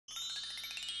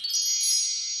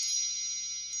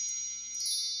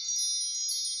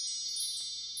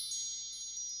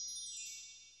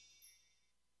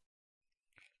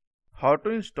How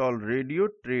to install radio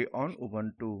tray on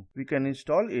Ubuntu? We can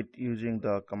install it using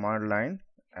the command line,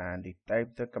 and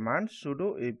type the command sudo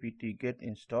apt-get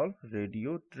install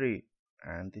radio tray,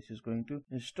 and this is going to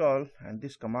install, and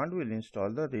this command will install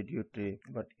the radio tray.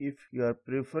 But if you are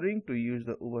preferring to use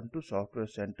the Ubuntu Software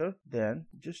Center, then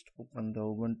just open the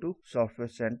Ubuntu Software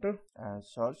Center and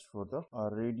search for the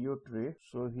radio tray.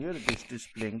 So here it is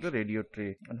displaying the radio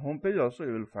tray, and homepage also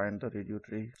you will find the radio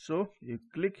tray. So you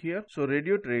click here. So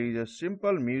radio tray is a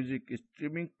simple music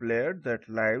streaming player that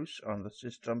lives on the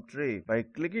system tray. By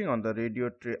clicking on the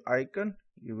radio tray icon,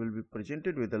 you will be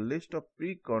presented with a list of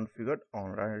pre-configured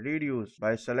online radios.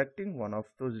 By selecting one of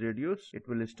those radios, it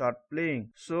will start playing.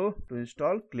 So to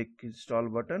install, click install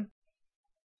button.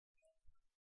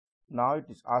 Now it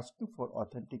is asking for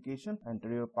authentication. Enter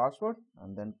your password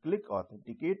and then click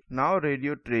authenticate. Now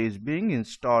radio tray is being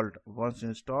installed. Once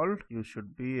installed, you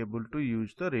should be able to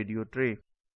use the radio tray.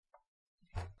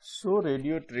 So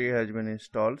radio tray has been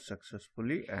installed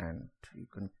successfully, and you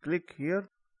can click here.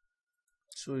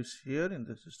 So it's here in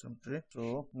the system tray.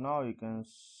 So now you can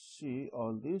see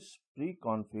all these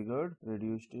pre-configured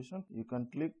radio stations. You can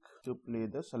click to play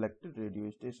the selected radio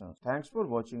stations. Thanks for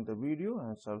watching the video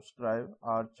and subscribe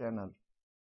our channel.